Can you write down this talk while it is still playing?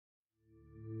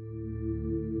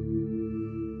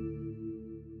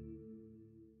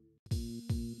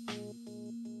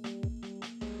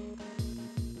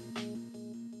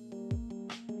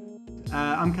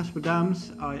I'm Kasper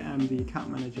Daems. I am the account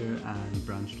manager and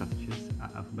brand strategist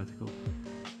at Alphabetical.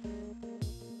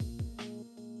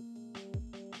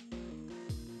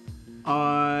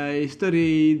 I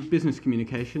studied business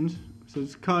communications, so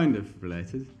it's kind of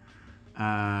related.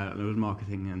 There was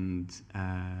marketing and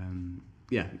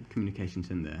communications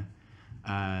in there.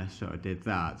 So I did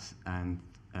that, and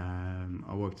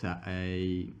I worked at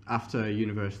after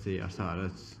university I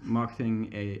started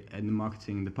marketing in the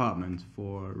marketing department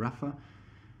for Rafa,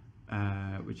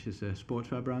 which is a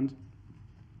sportswear brand.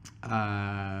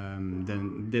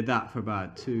 Then did that for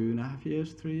about 2.5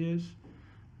 years, 3 years.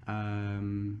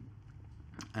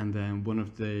 And then one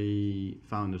of the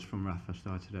founders from Rafa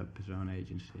started up his own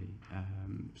agency.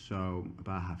 So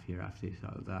about half a year after he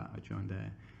started that, I joined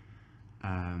there.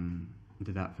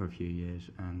 Did that for a few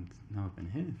years, and now I've been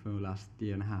here for the last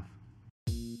 1.5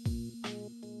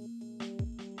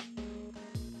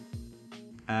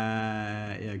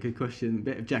 years. Good question.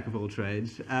 Bit of jack of all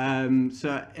trades.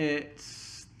 So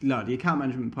it's the account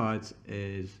management part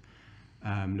is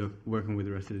working with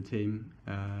the rest of the team,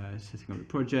 setting up the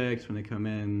projects when they come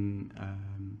in.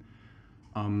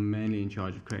 I'm mainly in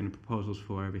charge of creating proposals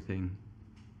for everything.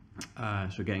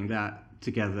 So getting that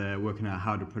together, working out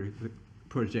how the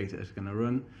project is going to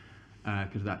run,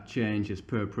 because that changes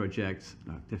per project.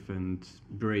 Like different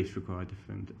briefs require a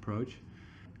different approach,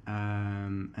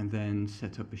 and then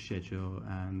set up a schedule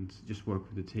and just work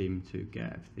with the team to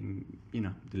get everything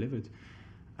delivered.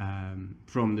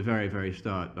 From the very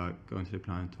start, like going to the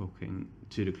client, talking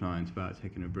to the client about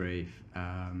taking a brief,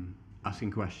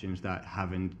 asking questions that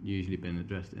haven't usually been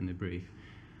addressed in the brief,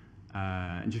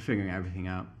 and just figuring everything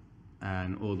out,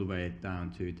 and all the way down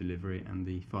to delivery and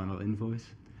the final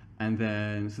invoice. And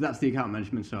then, so that's the account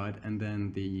management side. And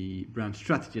then the brand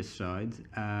strategist side,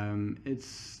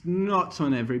 it's not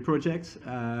on every project.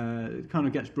 It kind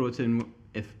of gets brought in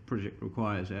if project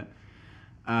requires it.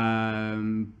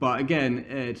 But again,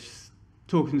 it's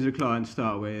talking to the client to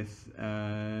start with,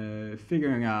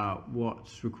 figuring out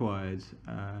what's required,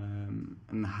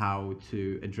 and how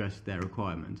to address their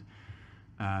requirement.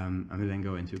 And we then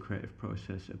go into a creative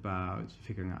process about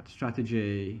figuring out the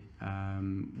strategy,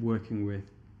 working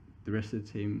with the rest of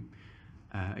the team.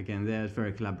 Again, it's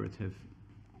very collaborative.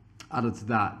 Added to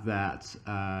that,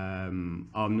 I'm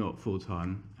not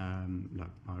full-time. Like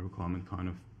my requirement kind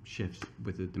of shifts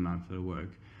with the demand for the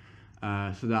work.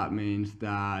 So that means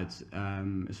that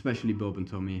especially Bob and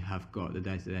Tommy have got the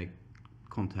day-to-day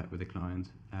contact with the client,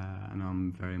 and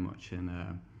I'm very much in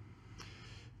a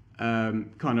I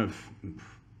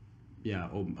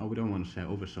don't want to say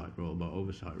oversight role, but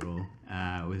oversight role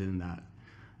within that.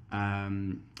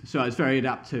 So it's very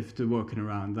adaptive to working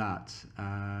around that,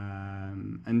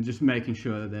 and just making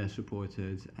sure that they're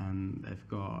supported and they've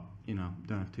got,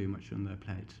 don't have too much on their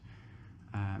plates,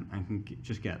 and can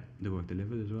just get the work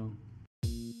delivered as well.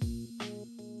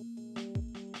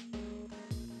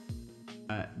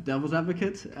 Devil's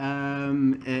advocate,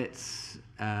 it's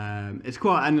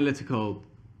quite analytical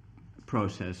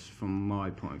process from my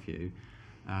point of view,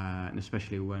 and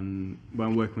especially when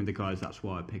working with the guys, that's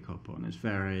what I pick up on. It's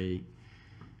very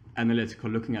analytical,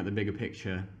 looking at the bigger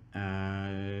picture,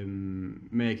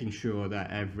 making sure that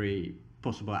every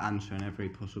possible answer and every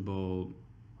possible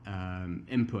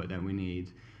input that we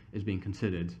need is being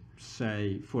considered.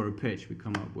 Say for a pitch we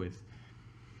come up with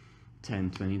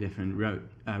 10-20 different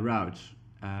routes,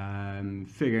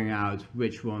 figuring out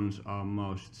which ones are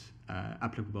most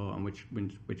applicable and which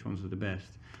ones are the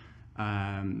best.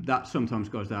 That sometimes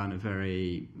goes down a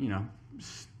very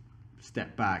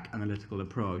step back analytical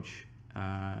approach,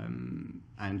 and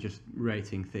just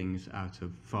rating things out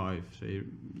of 5. So you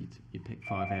pick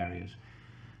 5 areas,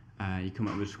 you come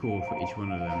up with a score for each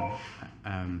one of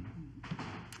them,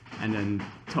 and then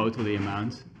total the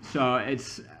amount. So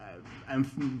it's and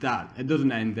from that, it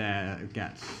doesn't end there. It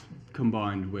gets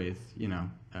combined with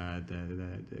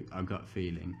our gut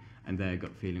feeling and their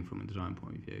gut feeling from a design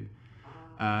point of view.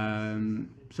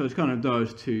 So it's kind of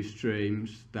those two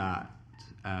streams that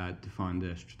define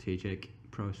the strategic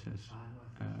process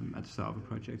at the start of a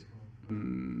project.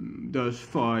 Those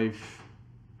 5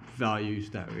 values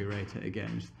that we rate it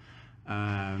against,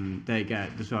 they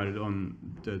get decided on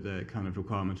the kind of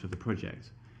requirements of the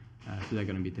project. So they're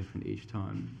going to be different each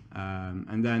time.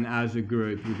 And then as a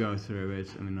group, we go through it.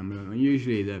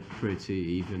 Usually they're pretty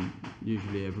even.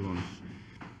 Usually everyone's,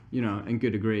 in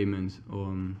good agreement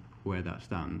on where that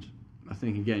stands. I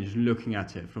think, again, just looking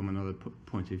at it from another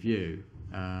point of view,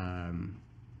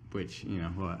 which,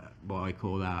 what I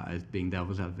call that as being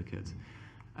devil's advocate,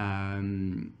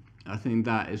 I think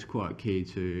that is quite key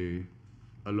to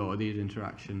a lot of these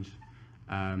interactions.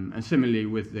 And similarly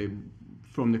with the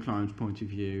from the client's point of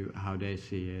view, how they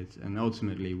see it, and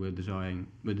ultimately we're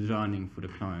designing for the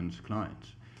clients.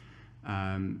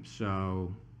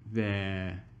 So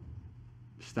their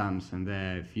stance and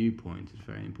their viewpoint is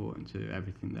very important to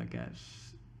everything that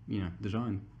gets,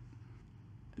 designed.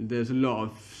 There's a lot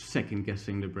of second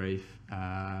guessing the brief,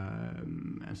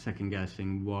 and second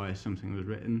guessing why something was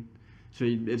written. So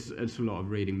it's a lot of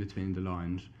reading between the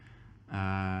lines,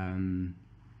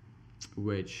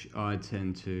 which I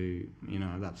tend to,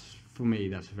 for me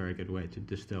that's a very good way to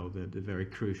distill the very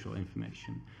crucial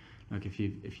information. Like if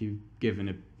you've given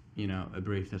a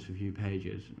brief that's a few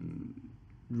pages, and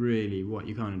really what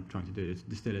you're kind of trying to do is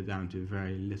distill it down to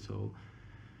very little,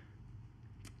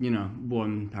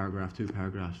 one paragraph, 2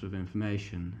 paragraphs of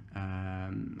information,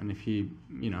 and if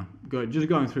just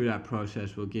going through that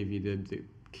process will give you the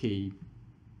key,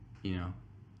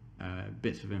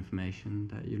 bits of information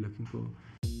that you're looking for.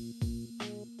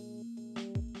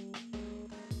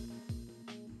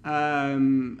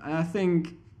 And I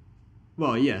think,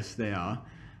 well, yes, they are,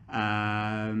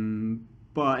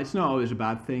 but it's not always a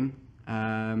bad thing.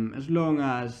 As long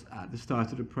as at the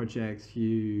start of the project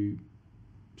you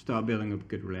start building up a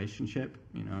good relationship,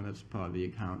 that's part of the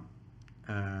account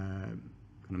kind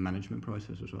of management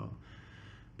process as well.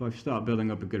 But if you start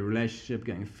building up a good relationship,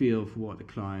 getting a feel for what the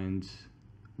client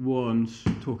wants,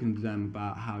 talking to them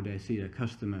about how they see their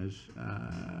customers,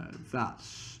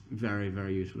 that's very,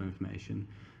 very useful information,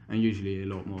 and usually a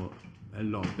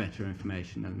lot better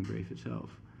information than the brief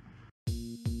itself.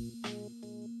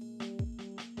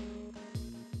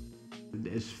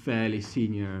 It's fairly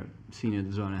senior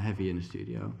designer heavy in the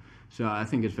studio, so I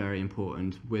think it's very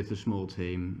important with a small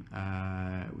team,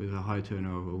 with a high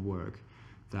turnover of work,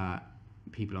 that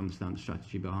people understand the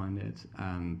strategy behind it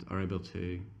and are able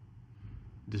to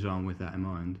design with that in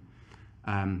mind.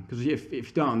 Because if you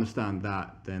don't understand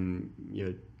that, then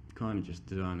you're kind of just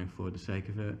designing for the sake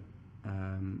of it,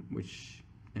 which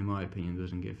in my opinion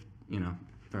doesn't give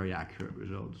very accurate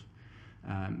results.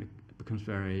 It becomes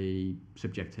very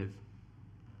subjective.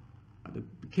 The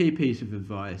key piece of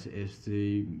advice is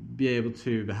to be able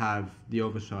to have the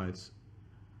oversight,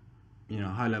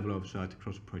 high level oversight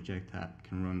across a project that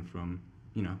can run from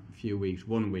a few weeks,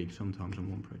 1 week sometimes on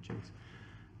one project,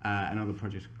 and other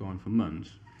projects can go on for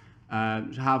months.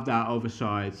 So have that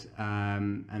oversight,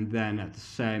 and then at the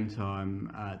same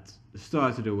time at the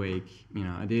start of the week,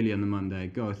 ideally on the Monday,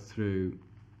 go through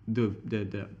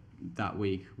that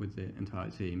week with the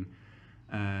entire team,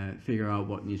 figure out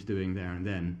what needs doing there and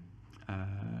then,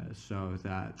 so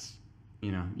that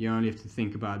you only have to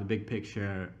think about the big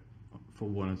picture for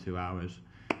 1 or 2 hours,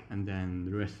 and then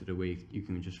the rest of the week you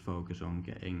can just focus on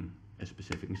getting a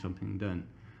specific something done.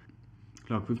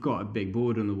 Like we've got a big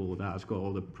board on the wall that has got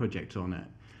all the projects on it,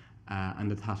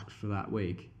 and the tasks for that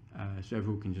week, so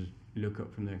everyone can just look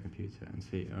up from their computer and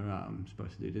see, all right, I'm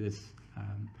supposed to do this,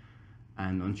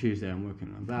 and on Tuesday I'm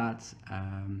working on that.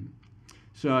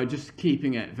 So just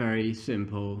keeping it very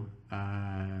simple,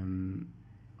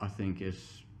 I think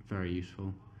is very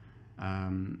useful.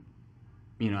 And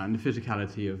the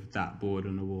physicality of that board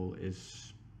on the wall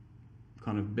is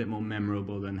kind of a bit more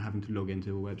memorable than having to log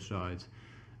into a website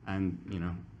and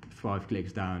 5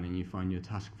 clicks down and you find your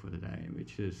task for the day,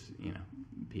 which is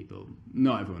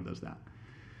not everyone does that.